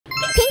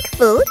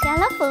food?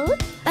 Yellow food.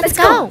 Let's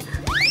go.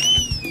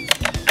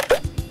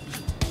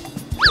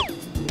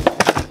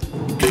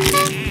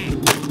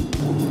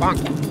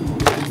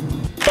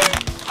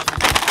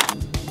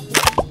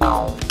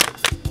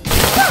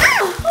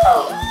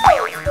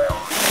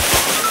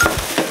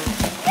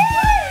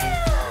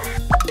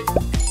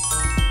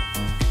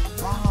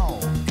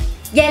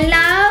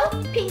 Yellow,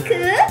 pink.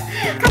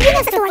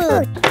 Convenience store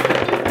food.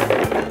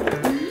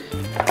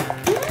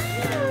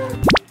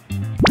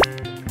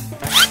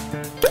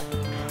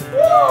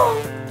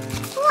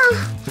 Wow.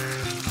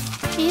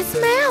 It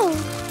smells.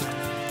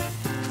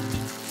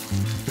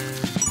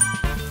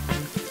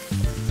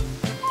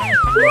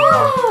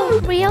 Wow.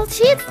 Real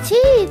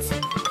cheese.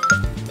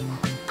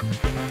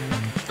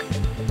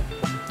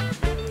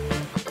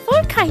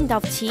 What kind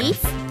of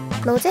cheese?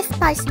 Rose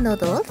spice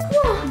noodles.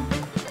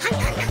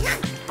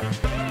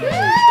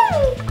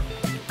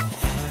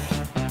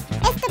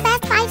 It's the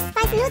best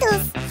spice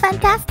noodles.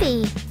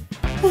 Fantastic.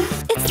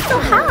 It's so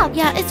hot.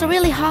 Yeah, it's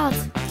really hot.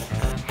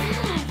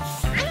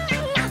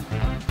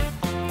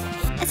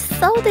 It's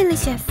so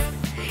delicious.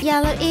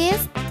 Yellow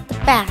is the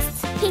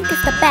best. Pink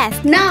is the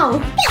best. No.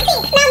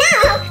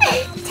 No.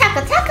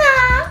 Choco.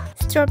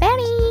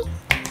 Strawberry.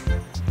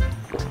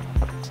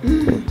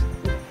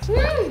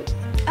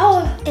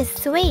 Oh.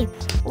 It's sweet.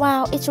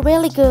 Wow, it's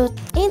really good.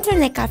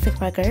 Internet cafe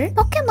burger.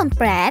 Pokemon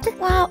bread.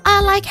 Wow,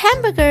 I like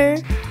hamburger.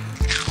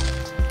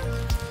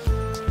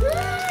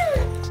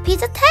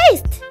 Pizza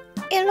taste.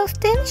 It looks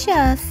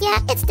delicious. Yeah,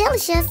 it's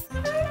delicious.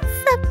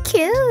 So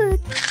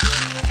cute.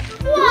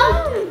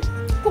 Wow.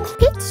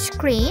 Peach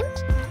cream.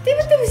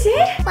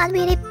 What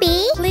will it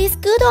be? Please,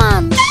 good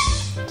one.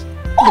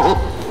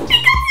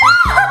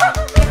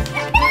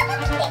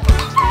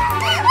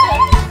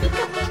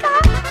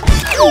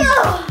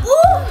 Oh,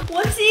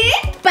 what's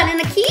it?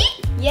 Banana key?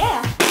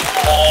 Yeah.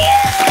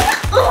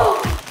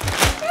 Oh.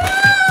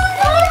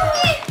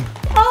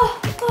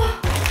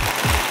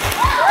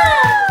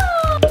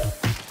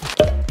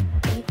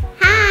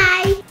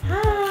 Hi.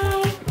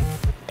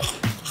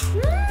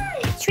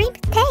 Shrimp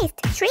taste.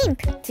 Shrimp.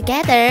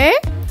 Together.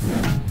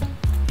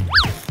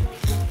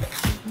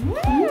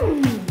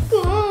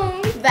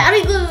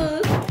 Very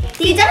good.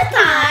 Dessert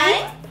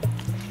time.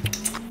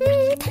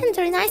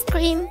 Tangerine ice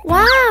cream.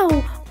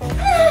 Wow.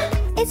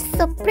 It's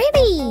so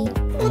pretty.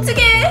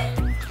 어떡해?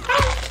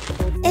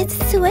 It's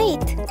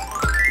sweet.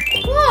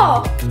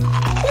 Wow.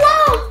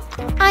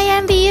 I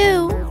envy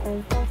you.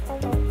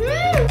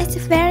 It's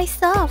very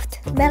soft.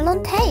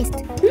 Melon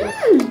taste.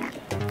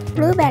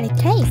 Blueberry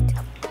taste.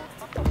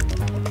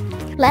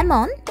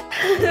 Lemon.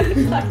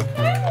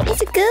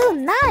 It's good.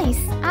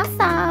 Nice.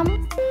 Awesome.